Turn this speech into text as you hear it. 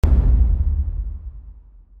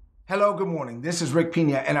Hello, good morning. This is Rick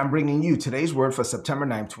Pina, and I'm bringing you today's word for September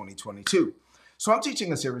 9th, 2022. So I'm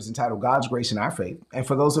teaching a series entitled God's Grace in Our Faith. And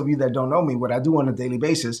for those of you that don't know me, what I do on a daily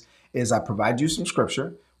basis is I provide you some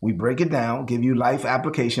scripture. We break it down, give you life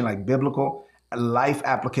application, like biblical life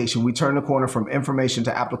application. We turn the corner from information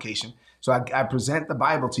to application. So I present the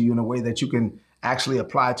Bible to you in a way that you can actually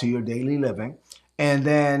apply to your daily living. And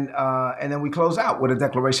then we close out with a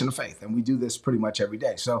declaration of faith. And we do this pretty much every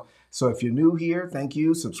day. So if you're new here, thank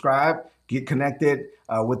you. Subscribe, get connected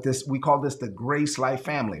with this. We call this the Grace Life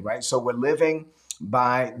family, right? So we're living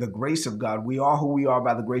by the grace of God. We are who we are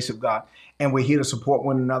by the grace of God. And we're here to support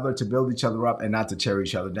one another, to build each other up and not to tear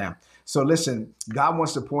each other down. So listen, God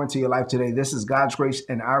wants to pour into your life today. This is God's Grace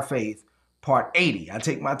in Our Faith, part 80. I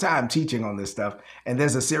take my time teaching on this stuff. And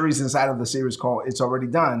there's a series inside of the series called It's Already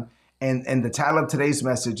Done. And the title of today's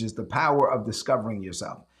message is The Power of Discovering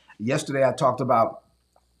Yourself. Yesterday, I talked about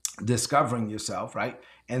discovering yourself, right?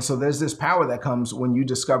 And so there's this power that comes when you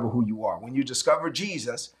discover who you are. When you discover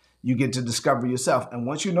Jesus, you get to discover yourself. And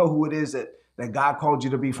once you know who it is that God called you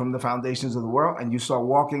to be from the foundations of the world, and you start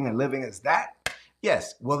walking and living as that,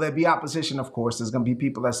 yes, will there be opposition? Of course, there's going to be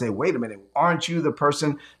people that say, wait a minute, aren't you the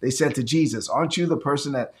person they said to Jesus? Aren't you the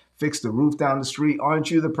person that fixed the roof down the street?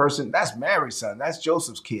 Aren't you the person? That's Mary's son. That's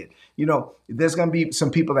Joseph's kid. You know, there's going to be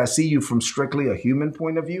some people that see you from strictly a human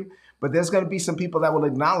point of view, but there's going to be some people that will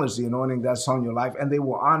acknowledge the anointing that's on your life, and they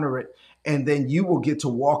will honor it. And then you will get to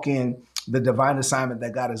walk in the divine assignment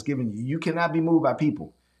that God has given you. You cannot be moved by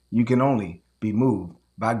people. You can only be moved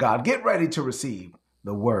by God. Get ready to receive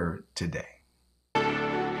the word today.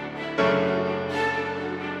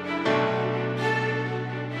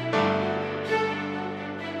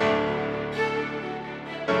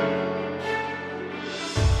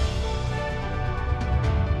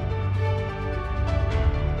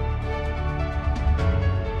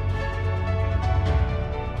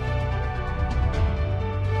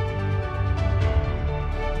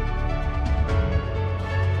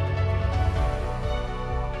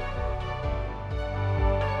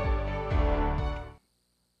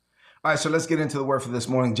 All right, so let's get into the word for this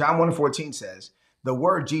morning. John 1:14 says, the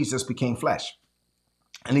word Jesus became flesh,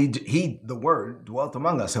 and he, the word, dwelt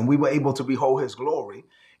among us, and we were able to behold his glory.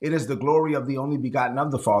 It is the glory of the only begotten of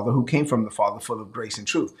the Father, who came from the Father, full of grace and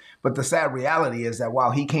truth. But the sad reality is that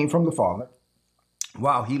while he came from the Father,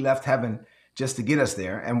 while he left heaven just to get us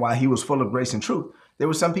there, and while he was full of grace and truth, there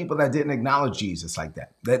were some people that didn't acknowledge Jesus like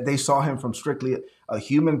that they saw him from strictly a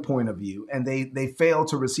human point of view, and they failed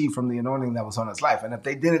to receive from the anointing that was on his life. And if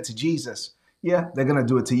they did it to Jesus, yeah, they're going to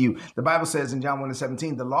do it to you. The Bible says in John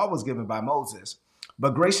 1:17, the law was given by Moses,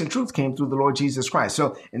 but grace and truth came through the Lord Jesus Christ.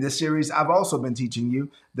 So in this series, I've also been teaching you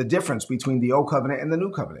the difference between the old covenant and the new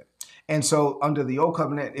covenant. And so under the old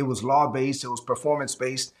covenant, it was law-based, it was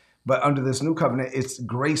performance-based, but under this new covenant, it's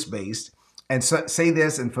grace-based. And so, say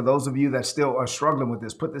this, and for those of you that still are struggling with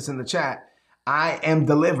this, put this in the chat. I am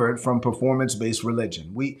delivered from performance-based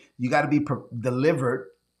religion. You got to be delivered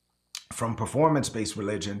from performance-based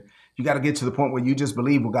religion. You got to get to the point where you just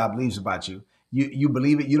believe what God believes about you. You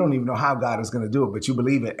believe it. You don't even know how God is going to do it, but you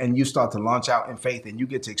believe it, and you start to launch out in faith, and you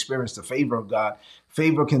get to experience the favor of God.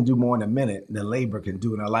 Favor can do more in a minute than labor can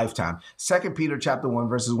do in a lifetime. 2 Peter chapter 1,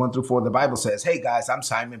 verses 1-4, the Bible says, hey guys, I'm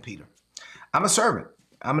Simon Peter. I'm a servant.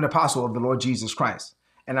 I'm an apostle of the Lord Jesus Christ,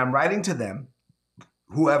 and I'm writing to them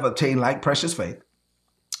who have obtained like precious faith.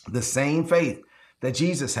 The same faith that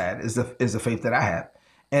Jesus had is the faith that I have,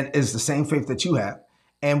 and is the same faith that you have.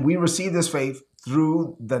 And we receive this faith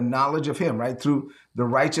through the knowledge of him, right? Through the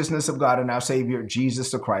righteousness of God and our Savior,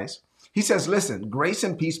 Jesus the Christ. He says, listen, grace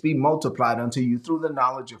and peace be multiplied unto you through the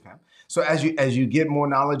knowledge of him. So as you get more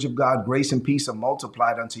knowledge of God, grace and peace are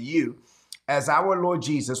multiplied unto you, as our Lord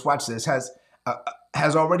Jesus, watch this,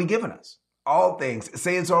 has already given us all things.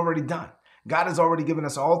 Say it's already done. God has already given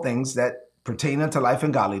us all things that pertain unto life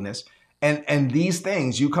and godliness. And these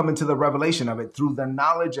things, you come into the revelation of it through the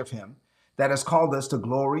knowledge of him that has called us to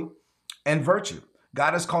glory and virtue.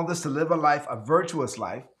 God has called us to live a life, a virtuous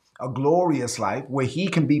life, a glorious life, where he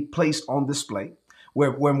can be placed on display,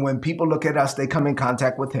 where when people look at us, they come in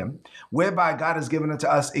contact with him, whereby God has given unto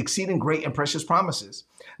us exceeding great and precious promises,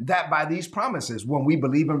 that by these promises, when we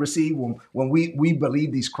believe and receive, when we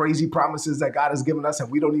believe these crazy promises that God has given us, and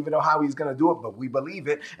we don't even know how he's going to do it, but we believe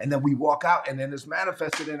it, and then we walk out, and then it's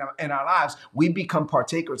manifested in our lives, we become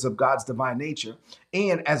partakers of God's divine nature.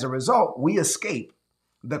 And as a result, we escape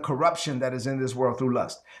the corruption that is in this world through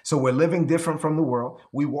lust. So we're living different from the world.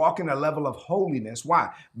 We walk in a level of holiness.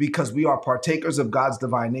 Why? Because we are partakers of God's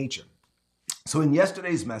divine nature. So in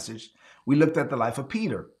yesterday's message, we looked at the life of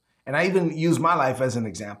Peter. And I even used my life as an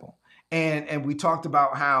example. And we talked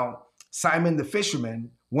about how Simon the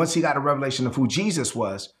fisherman once he got a revelation of who Jesus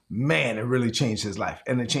was, man, it really changed his life.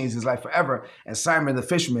 And it changed his life forever. And Simon the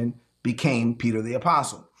fisherman became Peter the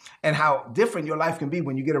apostle. And how different your life can be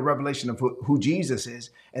when you get a revelation of who Jesus is,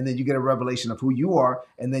 and then you get a revelation of who you are,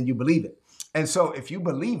 and then you believe it. And so if you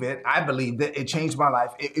believe it, I believe that it changed my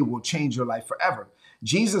life. It will change your life forever.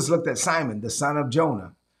 Jesus looked at Simon, the son of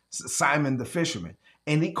Jonah, Simon the fisherman,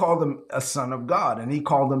 and he called him a son of God, and he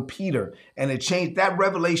called him Peter. And it changed that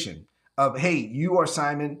revelation of, hey, you are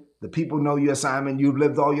Simon. The people know you as Simon. You've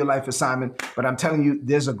lived all your life as Simon. But I'm telling you,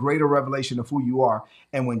 there's a greater revelation of who you are.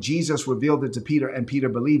 And when Jesus revealed it to Peter and Peter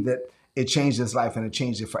believed it, it changed his life and it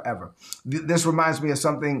changed it forever. This reminds me of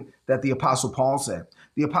something that the Apostle Paul said.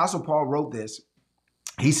 The Apostle Paul wrote this.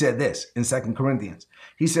 He said this in 2 Corinthians.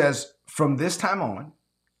 He says, from this time on,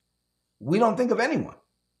 we don't think of anyone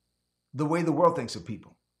the way the world thinks of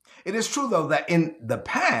people. It is true, though, that in the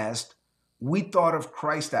past, we thought of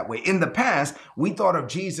Christ that way. In the past, we thought of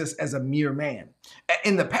Jesus as a mere man.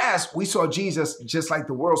 In the past, we saw Jesus just like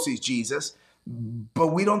the world sees Jesus, but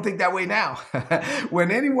we don't think that way now. When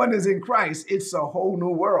anyone is in Christ, it's a whole new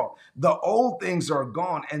world. The old things are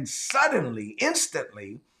gone, and suddenly,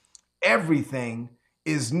 instantly, everything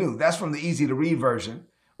is new. That's from the easy to read version,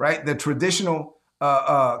 right? The traditional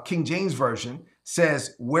King James version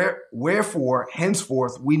says, wherefore,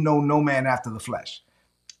 henceforth, we know no man after the flesh.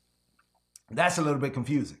 That's a little bit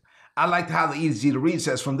confusing. I like how the easy to read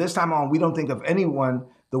says, from this time on, we don't think of anyone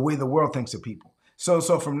the way the world thinks of people. So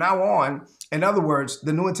from now on, in other words,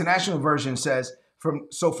 the New International Version says,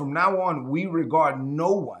 from now on, we regard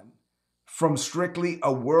no one from strictly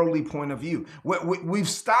a worldly point of view. We've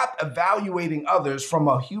stopped evaluating others from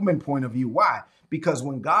a human point of view. Why? Because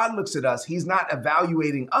when God looks at us, he's not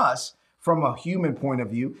evaluating us from a human point of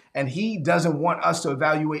view, and he doesn't want us to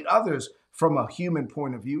evaluate others from a human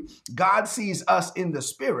point of view. God sees us in the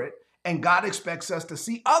spirit, and God expects us to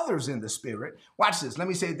see others in the spirit. Watch this. Let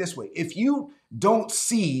me say it this way. If you don't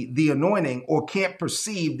see the anointing or can't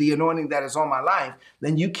perceive the anointing that is on my life,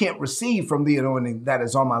 then you can't receive from the anointing that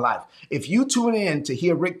is on my life. If you tune in to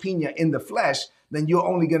hear Rick Pina in the flesh, then you're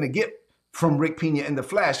only going to get from Rick Pina in the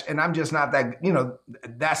flesh. And I'm just not that,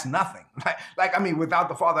 that's nothing. Without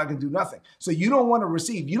the Father, I can do nothing. So you don't want to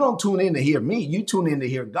receive. You don't tune in to hear me. You tune in to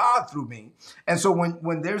hear God through me. And so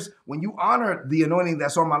when you honor the anointing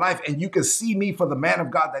that's on my life and you can see me for the man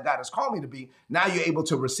of God that God has called me to be, now you're able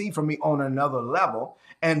to receive from me on another level.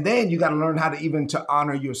 And then you got to learn how to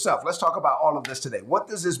honor yourself. Let's talk about all of this today. What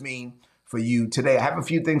does this mean for you today? I have a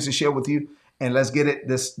few things to share with you, and let's get it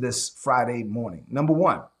this Friday morning. Number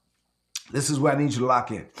one, this is where I need you to lock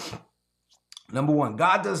in. Number one,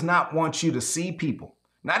 God does not want you to see people,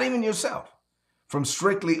 not even yourself, from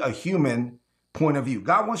strictly a human point of view.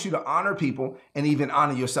 God wants you to honor people and even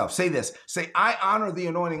honor yourself. Say this. Say, I honor the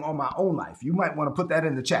anointing on my own life. You might want to put that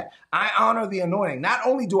in the chat. I honor the anointing. Not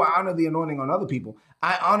only do I honor the anointing on other people,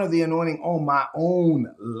 I honor the anointing on my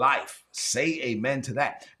own life. Say amen to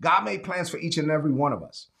that. God made plans for each and every one of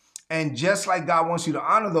us. And just like God wants you to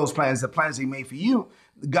honor those plans, the plans he made for you,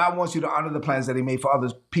 God wants you to honor the plans that he made for other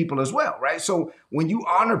people as well, right? So when you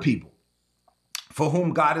honor people for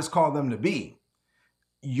whom God has called them to be,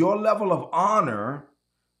 your level of honor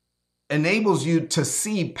enables you to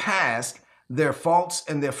see past their faults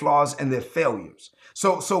and their flaws and their failures.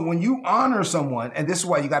 So when you honor someone, and this is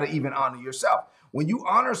why you got to even honor yourself. When you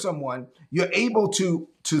honor someone, you're able to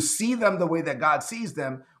see them the way that God sees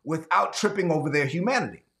them without tripping over their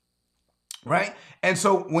humanity. Right? And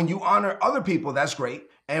so when you honor other people, that's great.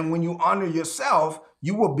 And when you honor yourself,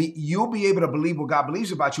 you'll be able to believe what God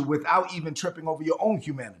believes about you without even tripping over your own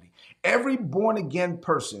humanity. Every born again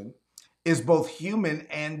person is both human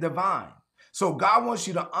and divine. So God wants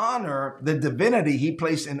you to honor the divinity he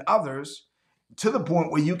placed in others to the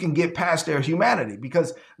point where you can get past their humanity.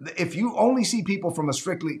 Because if you only see people from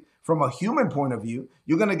a human point of view,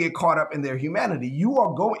 you're going to get caught up in their humanity.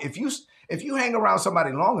 If you hang around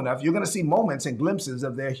somebody long enough, you're going to see moments and glimpses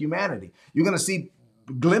of their humanity. You're going to see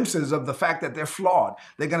glimpses of the fact that they're flawed.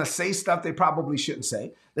 They're going to say stuff they probably shouldn't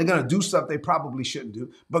say. They're going to do stuff they probably shouldn't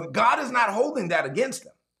do. But God is not holding that against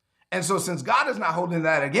them. And so since God is not holding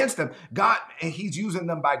that against them, and he's using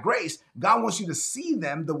them by grace, God wants you to see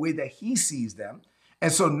them the way that he sees them.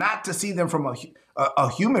 And so not to see them from a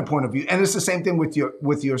human point of view. And it's the same thing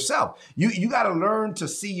with yourself. You got to learn to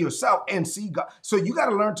see yourself and see God. So you got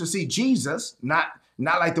to learn to see Jesus, not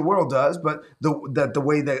like the world does, but the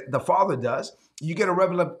way that the Father does. You get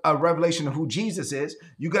a revelation of who Jesus is.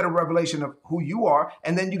 You get a revelation of who you are.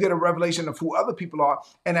 And then you get a revelation of who other people are.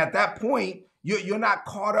 And at that point, you're not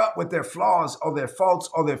caught up with their flaws or their faults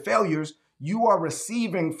or their failures. you are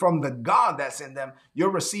receiving from the God that's in them. You're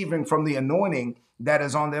receiving from the anointing that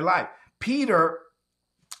is on their life. Peter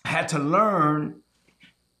had to learn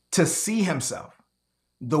to see himself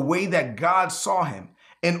the way that God saw him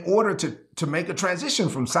in order to make a transition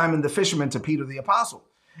from Simon the fisherman to Peter the apostle.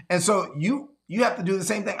 And so you have to do the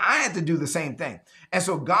same thing. I had to do the same thing. And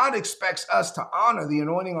so God expects us to honor the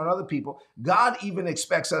anointing on other people. God even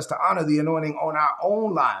expects us to honor the anointing on our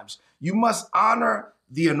own lives. You must honor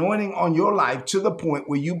the anointing on your life to the point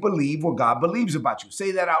where you believe what God believes about you.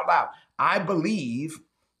 Say that out loud. I believe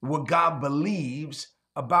what God believes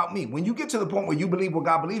about me. When you get to the point where you believe what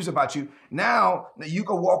God believes about you, now you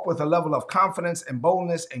can walk with a level of confidence and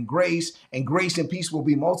boldness and grace and peace will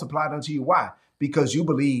be multiplied unto you. Why? Because you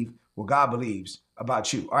believe what God believes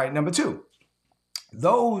about you. All right, number 2,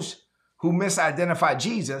 those who misidentify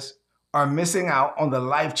Jesus are missing out on the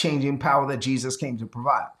life-changing power that Jesus came to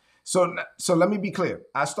provide. So let me be clear.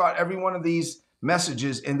 I start every one of these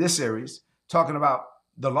messages in this series talking about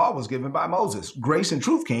the law was given by Moses. Grace and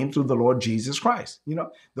truth came through the Lord Jesus Christ.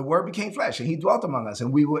 The word became flesh and he dwelt among us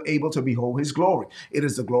and we were able to behold his glory. It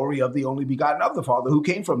is the glory of the only begotten of the Father who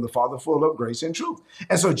came from the Father full of grace and truth.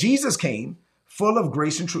 And so Jesus came full of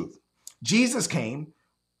grace and truth. Jesus came,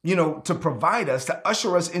 to provide us, to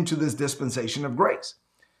usher us into this dispensation of grace.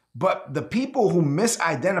 But the people who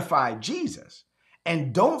misidentify Jesus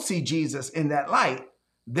and don't see Jesus in that light,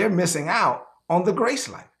 they're missing out on the grace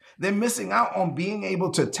life. They're missing out on being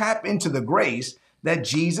able to tap into the grace that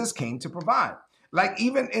Jesus came to provide. Like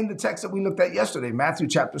even in the text that we looked at yesterday, Matthew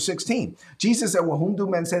chapter 16, Jesus said, well, whom do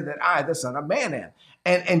men say that I, the Son of Man, am?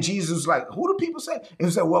 And Jesus was like, who do people say? And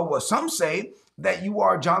he said, well, some say that you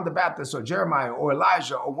are John the Baptist or Jeremiah or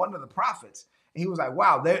Elijah or one of the prophets. And he was like,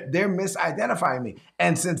 wow, they're misidentifying me.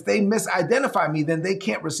 And since they misidentify me, then they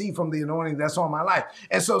can't receive from the anointing that's on my life.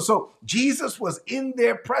 And so Jesus was in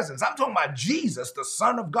their presence. I'm talking about Jesus, the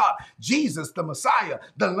Son of God, Jesus, the Messiah,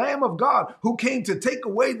 the Lamb of God who came to take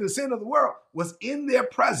away the sin of the world, was in their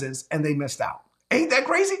presence and they missed out. Ain't that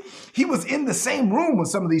crazy? He was in the same room with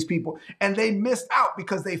some of these people and they missed out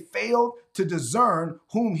because they failed to discern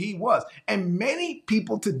whom he was. And many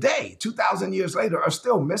people today, 2,000 years later, are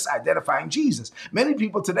still misidentifying Jesus. Many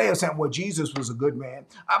people today are saying, well, Jesus was a good man.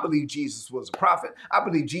 I believe Jesus was a prophet. I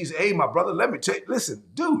believe Jesus, hey, my brother, let me tell you, listen,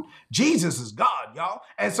 dude, Jesus is God, y'all.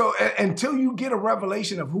 And so until you get a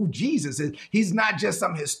revelation of who Jesus is, he's not just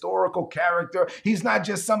some historical character. He's not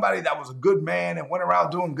just somebody that was a good man and went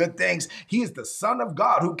around doing good things. He is the Son of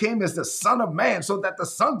God who came as the Son of Man so that the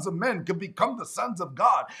sons of men could become the sons of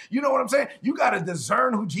God. You know what I'm saying? You got to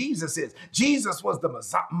discern who Jesus is. Jesus was the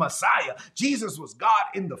Messiah. Jesus was God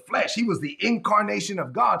in the flesh. He was the incarnation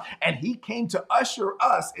of God, and he came to usher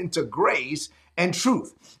us into grace and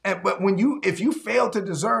truth. But if you fail to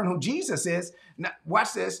discern who Jesus is, now,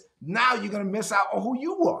 watch this, now you're going to miss out on who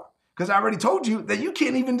you are. Because I already told you that you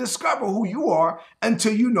can't even discover who you are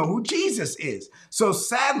until you know who Jesus is. So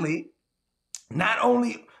sadly, not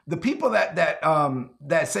only the people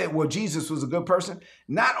that say, well, Jesus was a good person,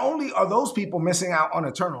 not only are those people missing out on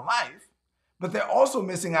eternal life, but they're also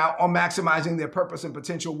missing out on maximizing their purpose and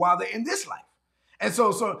potential while they're in this life. And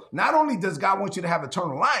so not only does God want you to have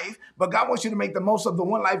eternal life, but God wants you to make the most of the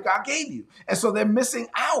one life God gave you. And so they're missing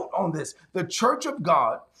out on this. The church of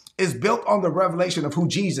God is built on the revelation of who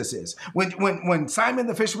Jesus is. When Simon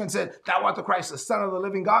the fisherman said, thou art the Christ, the Son of the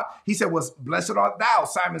living God, he said, was blessed art thou,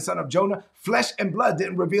 Simon, son of Jonah. Flesh and blood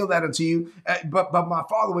didn't reveal that unto you, but my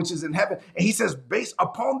Father which is in heaven. And he says, based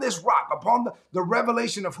upon this rock, upon the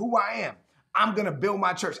revelation of who I am, I'm going to build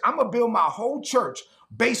my church. I'm going to build my whole church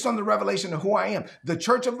based on the revelation of who I am. The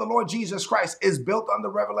church of the Lord Jesus Christ is built on the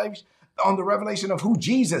revelation of who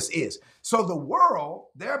Jesus is. So the world,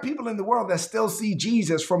 there are people in the world that still see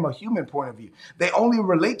Jesus from a human point of view. They only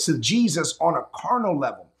relate to Jesus on a carnal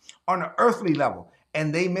level, on an earthly level,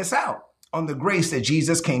 and they miss out on the grace that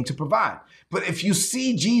Jesus came to provide. But if you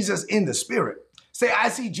see Jesus in the spirit, say, I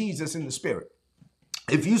see Jesus in the spirit.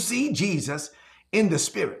 If you see Jesus in the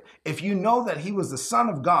spirit, if you know that he was the Son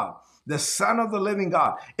of God, the Son of the living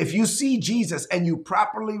God, if you see Jesus and you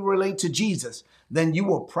properly relate to Jesus, then you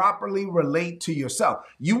will properly relate to yourself.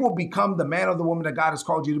 You will become the man or the woman that God has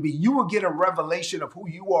called you to be. You will get a revelation of who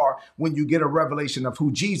you are when you get a revelation of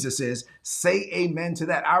who Jesus is. Say amen to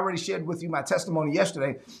that. I already shared with you my testimony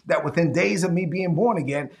yesterday that within days of me being born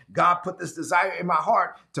again, God put this desire in my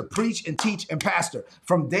heart to preach and teach and pastor.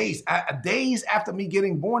 From days after me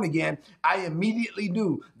getting born again, I immediately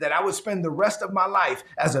knew that I would spend the rest of my life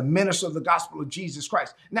as a minister of the gospel of Jesus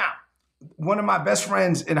Christ. Now, one of my best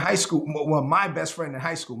friends in high school, well, my best friend in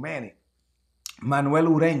high school, Manny, Manuel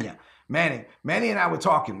Ureña, Manny and I were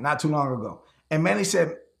talking not too long ago. And Manny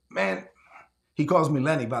said, man, He calls me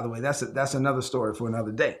Lenny, by the way. That's another story for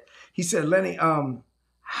another day. He said, Lenny,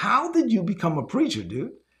 how did you become a preacher,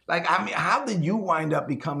 dude? Like, I mean, how did you wind up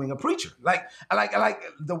becoming a preacher? Like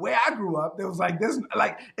the way I grew up, there was like this,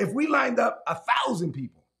 like if we lined up 1,000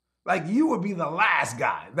 people, like you would be the last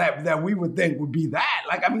guy that we would think would be that.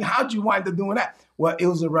 Like, I mean, how'd you wind up doing that? Well, it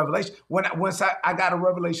was a revelation. Once I got a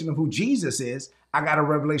revelation of who Jesus is, I got a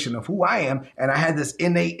revelation of who I am, and I had this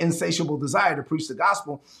innate, insatiable desire to preach the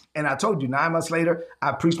gospel. And I told you, 9 months later,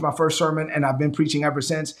 I preached my first sermon, and I've been preaching ever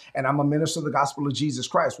since. And I'm a minister of the gospel of Jesus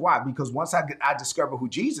Christ. Why? Because once I discovered who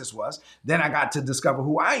Jesus was, then I got to discover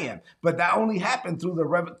who I am. But that only happened through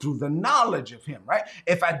the knowledge of him, right?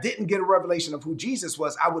 If I didn't get a revelation of who Jesus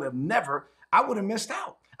was, I would have missed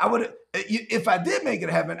out. If I did make it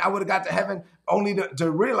to heaven, I would have got to heaven only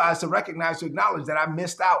to realize, to recognize, to acknowledge that I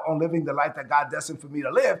missed out on living the life that God destined for me to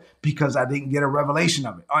live because I didn't get a revelation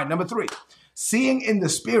of it. All right, number 3, seeing in the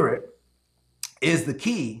Spirit is the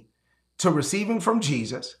key to receiving from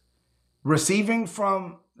Jesus, receiving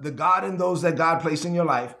from the God and those that God placed in your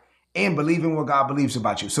life, and believing what God believes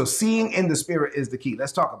about you. So seeing in the Spirit is the key.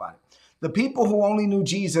 Let's talk about it. The people who only knew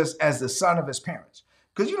Jesus as the son of his parents.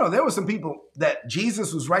 Because, there were some people that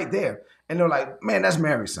Jesus was right there. And they're like, man, that's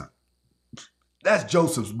Mary's son. That's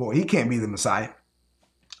Joseph's boy. He can't be the Messiah.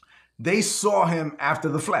 They saw him after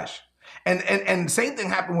the flesh. And the same thing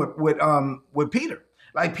happened with Peter.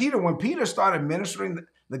 Like Peter, when Peter started ministering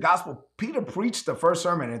the gospel, Peter preached the first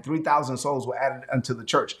sermon and 3,000 souls were added unto the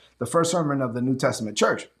church. The first sermon of the New Testament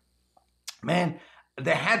church. Man,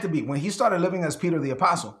 there had to be, when he started living as Peter the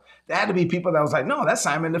apostle, there had to be people that was like, no, that's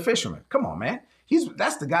Simon the fisherman. Come on, man.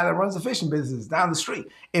 That's the guy that runs the fishing business down the street.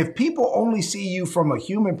 If people only see you from a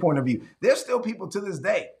human point of view, there's still people to this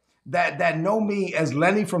day that know me as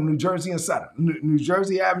Lenny from New Jersey and Sutter, New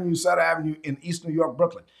Jersey Avenue, Sutter Avenue in East New York,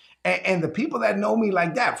 Brooklyn. And the people that know me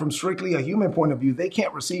like that from strictly a human point of view, they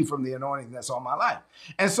can't receive from the anointing that's on my life.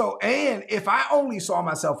 And if I only saw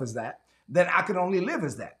myself as that, then I could only live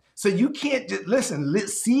as that. So you can't just listen,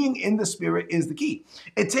 seeing in the Spirit is the key.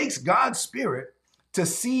 It takes God's Spirit to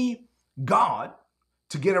see God,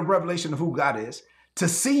 to get a revelation of who God is, to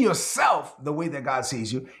see yourself the way that God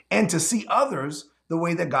sees you, and to see others the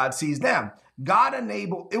way that God sees them.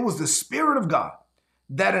 It was the Spirit of God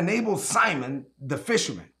that enabled Simon, the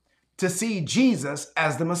fisherman, to see Jesus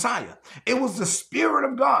as the Messiah. It was the Spirit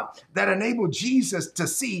of God that enabled Jesus to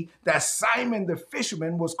see that Simon, the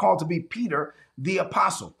fisherman, was called to be Peter, the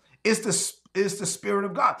apostle. It's the Spirit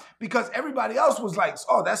of God, because everybody else was like,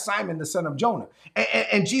 oh, that's Simon, the son of Jonah.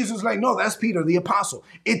 And Jesus was like, no, that's Peter, the apostle.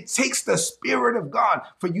 It takes the Spirit of God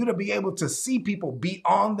for you to be able to see people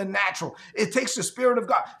beyond the natural. It takes the Spirit of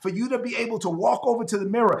God for you to be able to walk over to the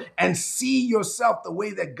mirror and see yourself the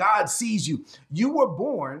way that God sees you. You were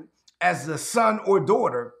born as the son or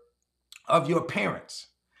daughter of your parents.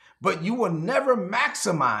 But you will never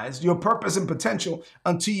maximize your purpose and potential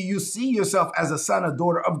until you see yourself as a son or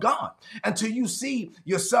daughter of God, until you see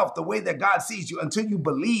yourself the way that God sees you, until you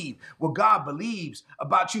believe what God believes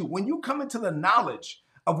about you. When you come into the knowledge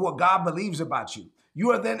of what God believes about you,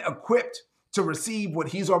 you are then equipped to receive what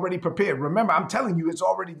he's already prepared. Remember, I'm telling you, it's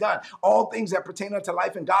already done. All things that pertain unto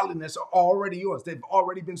life and godliness are already yours. They've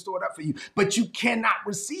already been stored up for you, but you cannot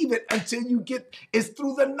receive it until it's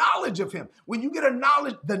through the knowledge of him. When you get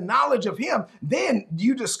the knowledge of him, then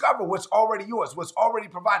you discover what's already yours, what's already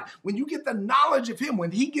provided. When you get the knowledge of him,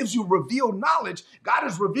 when he gives you revealed knowledge, God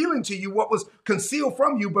is revealing to you what was concealed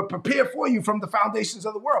from you, but prepared for you from the foundations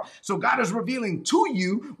of the world. So God is revealing to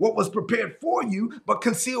you what was prepared for you, but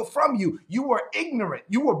concealed from you. You were ignorant.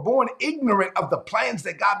 You were born ignorant of the plans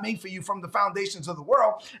that God made for you from the foundations of the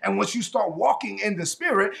world. And once you start walking in the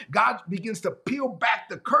Spirit, God begins to peel back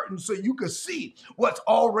the curtain so you can see what's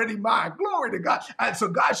already mine. Glory to God. And so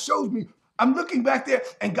God shows me, I'm looking back there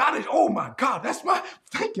and God is, oh my God,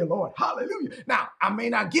 thank you, Lord. Hallelujah. Now, I may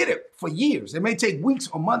not get it for years. It may take weeks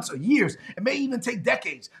or months or years. It may even take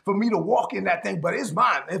decades for me to walk in that thing, but it's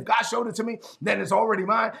mine. If God showed it to me, then it's already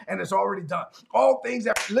mine and it's already done.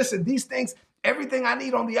 These things, everything I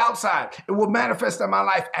need on the outside, it will manifest in my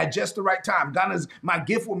life at just the right time. My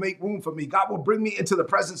gift will make room for me. God will bring me into the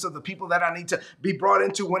presence of the people that I need to be brought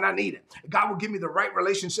into when I need it. God will give me the right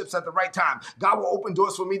relationships at the right time. God will open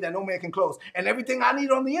doors for me that no man can close. And everything I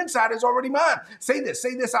need on the inside is already mine. Say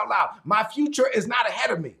this out loud. My future is not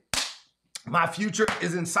ahead of me. My future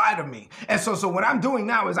is inside of me. And so what I'm doing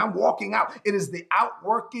now is I'm walking out. It is the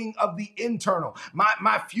outworking of the internal.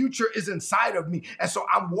 My future is inside of me. And so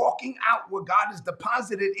I'm walking out what God has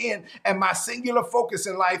deposited in. And my singular focus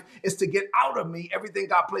in life is to get out of me everything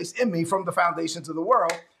God placed in me from the foundations of the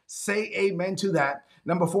world. Say amen to that.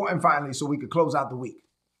 Number 4, and finally, so we could close out the week.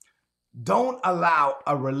 Don't allow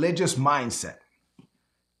a religious mindset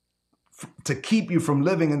to keep you from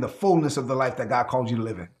living in the fullness of the life that God called you to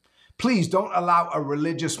live in. Please don't allow a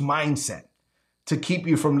religious mindset to keep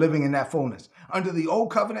you from living in that fullness. Under the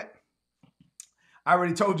old covenant, I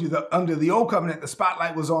already told you that under the old covenant, the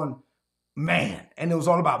spotlight was on man, and it was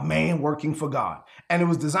all about man working for God. And it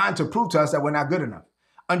was designed to prove to us that we're not good enough.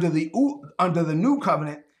 Under the new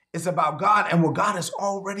covenant, it's about God and what God has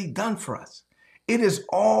already done for us. It is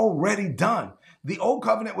already done. The old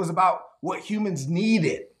covenant was about what humans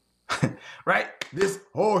needed, right? This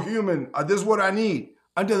whole human, this is what I need.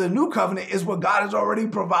 Under the new covenant is what God has already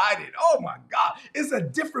provided. Oh my God, it's a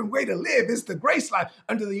different way to live. It's the grace life.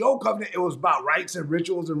 Under the old covenant, it was about rites and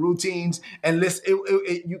rituals and routines. And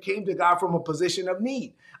you came to God from a position of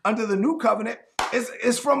need. Under the new covenant,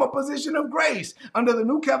 it's from a position of grace. Under the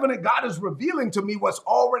new covenant, God is revealing to me what's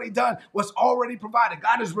already done, what's already provided.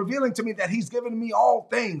 God is revealing to me that he's given me all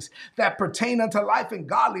things that pertain unto life and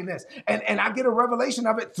godliness. And I get a revelation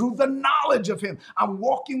of it through the knowledge of him. I'm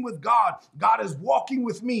walking with God. God is walking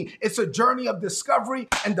with me. It's a journey of discovery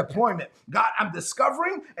and deployment. God, I'm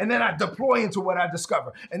discovering, and then I deploy into what I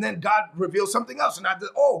discover. And then God reveals something else. And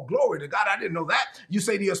oh, glory to God. I didn't know that. You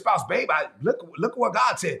say to your spouse, babe, look what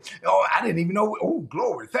God said. Oh, I didn't even know. Oh,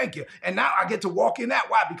 glory. Thank you. And now I get to walk in that.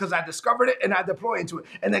 Why? Because I discovered it and I deploy into it.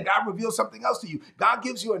 And then God reveals something else to you. God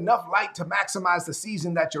gives you enough light to maximize the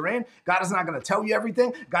season that you're in. God is not going to tell you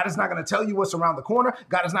everything. God is not going to tell you what's around the corner.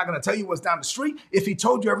 God is not going to tell you what's down the street. If he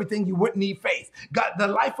told you everything, you wouldn't need faith. God, the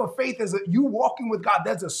life of faith is that you walking with God.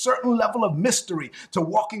 There's a certain level of mystery to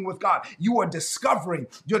walking with God. You are discovering,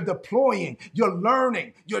 you're deploying, you're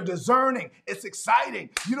learning, you're discerning. It's exciting.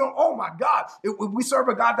 You don't, oh my God, we serve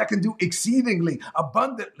a God that can do exceedingly,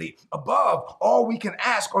 abundantly, above all we can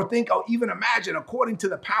ask or think or even imagine, according to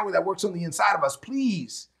the power that works on the inside of us.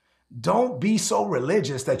 Please don't be so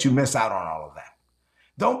religious that you miss out on all of that.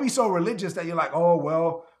 Don't be so religious that you're like, oh,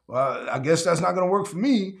 well, I guess that's not going to work for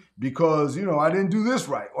me because, I didn't do this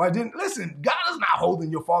right. Or I didn't. Listen, God is not holding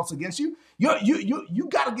your faults against you. You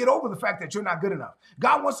got to get over the fact that you're not good enough.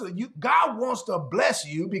 God wants to bless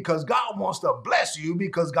you because God wants to bless you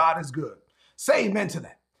because God is good. Say amen to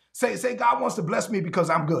that. Say God wants to bless me because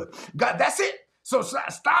I'm good. God, that's it. So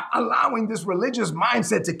stop allowing this religious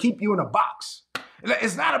mindset to keep you in a box.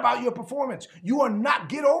 It's not about your performance. You are not,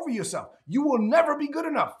 get over yourself. You will never be good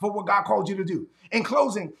enough for what God called you to do. In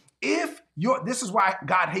closing, this is why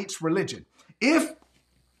God hates religion. If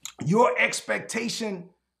your expectation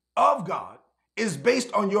of God is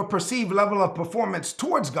based on your perceived level of performance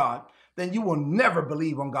towards God, then you will never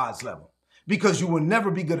believe on God's level because you will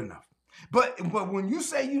never be good enough. But when you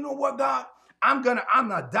say, you know what, God, I'm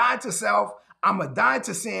gonna die to self. I'm going to die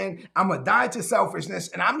to sin. I'm going to die to selfishness.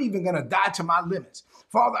 And I'm even going to die to my limits.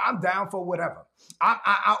 Father, I'm down for whatever.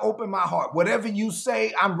 I open my heart. Whatever you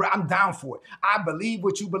say, I'm down for it. I believe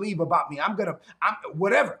what you believe about me.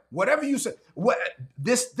 Whatever you say,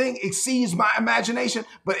 this thing exceeds my imagination.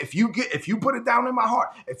 But if you put it down in my heart,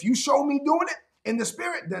 if you show me doing it in the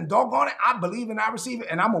spirit, then doggone it, I believe and I receive it,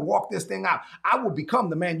 and I'm going to walk this thing out. I will become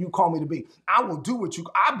the man you call me to be. I will do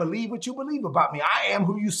I believe what you believe about me. I am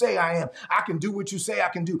who you say I am. I can do what you say I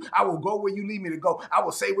can do. I will go where you lead me to go. I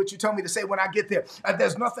will say what you tell me to say when I get there.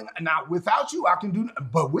 There's nothing, now without you, I can do,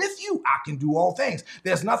 but with you, I can do all things.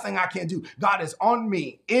 There's nothing I can't do. God is on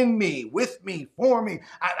me, in me, with me, for me.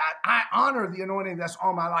 I honor the anointing that's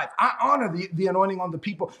on my life. I honor the anointing on the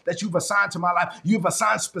people that you've assigned to my life. You've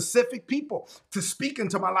assigned specific people to speak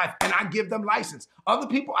into my life, and I give them license. Other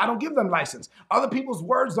people, I don't give them license. Other people's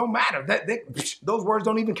words don't matter. Those words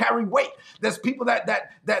don't even carry weight. There's people that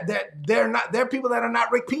they're people that are not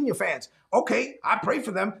Rick Pina fans. Okay, I pray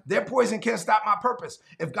for them. Their poison can't stop my purpose.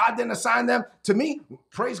 If God didn't assign them to me,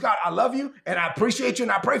 praise God, I love you and I appreciate you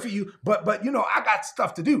and I pray for you. But I got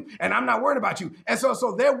stuff to do and I'm not worried about you. And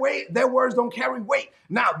so their words don't carry weight.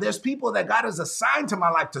 Now, there's people that God has assigned to my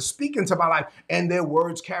life to speak into my life, and their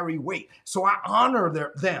words carry weight. So I honor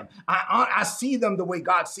them. I see them the way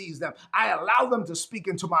God sees them. I allow them to speak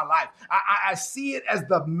into my life. I see it as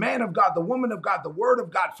the man of God, the woman of God, the word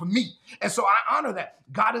of God for me. And so I honor that.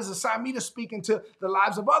 God has assigned me to speak into the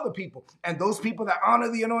lives of other people. And those people that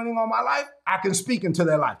honor the anointing on my life, I can speak into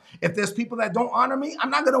their life. If there's people that don't honor me, I'm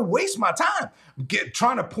not going to waste my time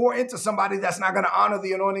trying to pour into somebody that's not going to honor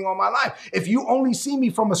the anointing on my life. If you only see me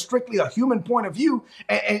from a strictly a human point of view,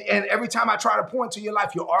 and every time I try to pour into your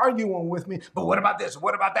life, you're arguing with me, but what about this?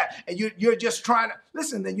 What about that? And you're just trying to,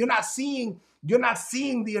 listen, then you're not seeing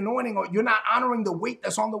the anointing, or you're not honoring the weight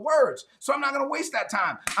that's on the words. So I'm not going to waste that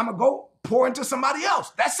time. I'm going to go pour into somebody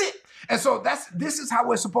else. That's it. And so this is how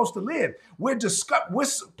we're supposed to live. We're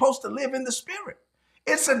supposed to live in the spirit.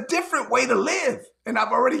 It's a different way to live. And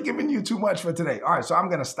I've already given you too much for today. All right, so I'm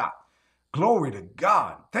going to stop. Glory to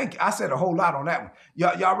God. Thank you. I said a whole lot on that one.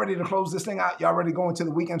 Y'all ready to close this thing out? Y'all ready to go into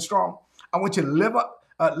the weekend strong? I want you to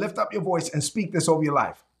lift up your voice and speak this over your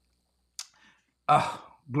life.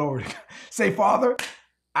 Glory to God. Say, Father,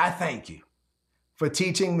 I thank you for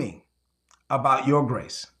teaching me about your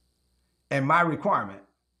grace and my requirement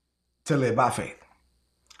to live by faith.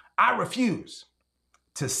 I refuse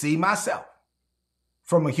to see myself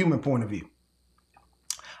from a human point of view.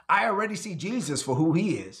 I already see Jesus for who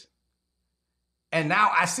he is. And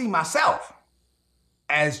now I see myself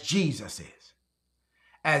as Jesus is.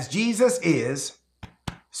 As Jesus is,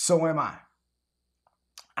 so am I.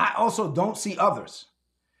 I also don't see others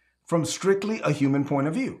from strictly a human point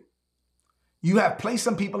of view. You have placed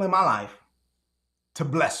some people in my life to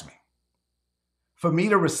bless me, for me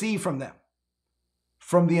to receive from them,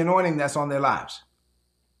 from the anointing that's on their lives.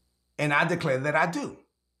 And I declare that I do,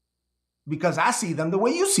 because I see them the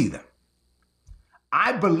way you see them.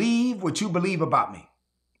 I believe what you believe about me.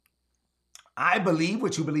 I believe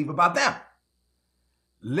what you believe about them.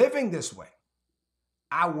 Living this way,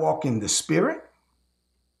 I walk in the Spirit.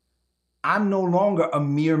 I'm no longer a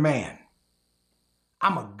mere man.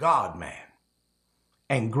 I'm a God man,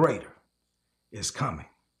 and greater is coming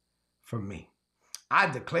from me. I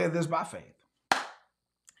declare this by faith.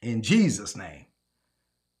 In Jesus' name,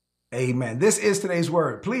 amen. This is today's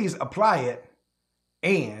word. Please apply it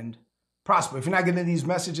and prosper. If you're not getting these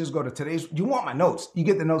messages, go to today's. You want my notes? You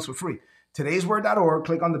get the notes for free. Today'sword.org.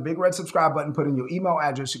 Click on the big red subscribe button. Put in your email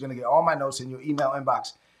address. You're going to get all my notes in your email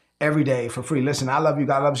inbox every day for free. Listen, I love you.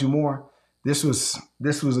 God loves you more. This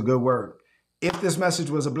was a good word. If this message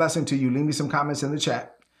was a blessing to you, leave me some comments in the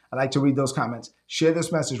chat. I like to read those comments. Share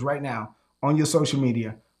this message right now on your social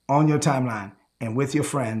media, on your timeline, and with your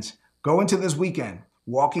friends. Go into this weekend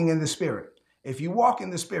walking in the Spirit. If you walk in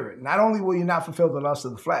the Spirit, not only will you not fulfill the lust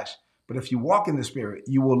of the flesh, but if you walk in the Spirit,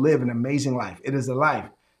 you will live an amazing life. It is the life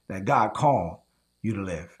that God called you to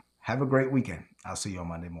live. Have a great weekend. I'll see you on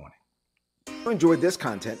Monday morning. If you enjoyed this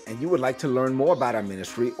content and you would like to learn more about our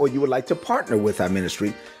ministry, or you would like to partner with our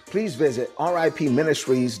ministry, please visit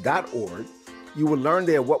ripministries.org. You will learn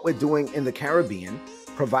there what we're doing in the Caribbean,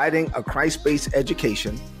 providing a Christ-based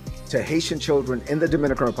education to Haitian children in the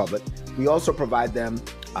Dominican Republic. We also provide them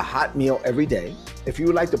a hot meal every day. If you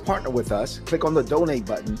would like to partner with us, click on the donate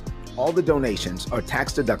button. All the donations are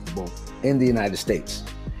tax deductible in the United States.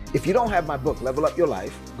 If you don't have my book, Level Up Your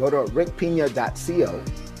Life, go to rickpina.co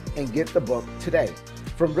and get the book today.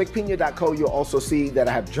 From rickpina.co, you'll also see that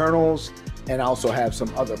I have journals, and I also have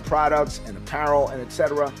some other products and apparel and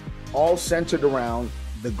etc., all centered around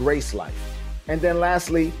the grace life. And then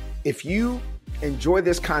lastly, if you enjoy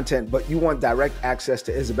this content, but you want direct access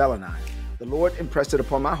to Isabel and I, the Lord impressed it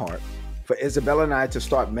upon my heart for Isabel and I to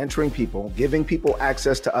start mentoring people, giving people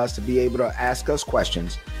access to us to be able to ask us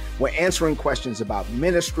questions. We're answering questions about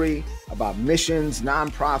ministry, about missions,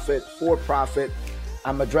 nonprofit, for-profit.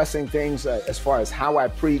 I'm addressing things as far as how I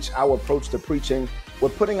preach, our approach to preaching. We're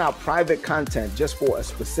putting out private content just for a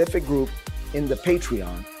specific group in the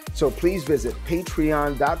Patreon. So please visit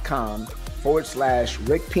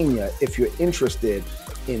patreon.com/Rick Pina if you're interested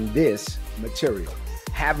in this material.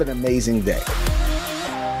 Have an amazing day.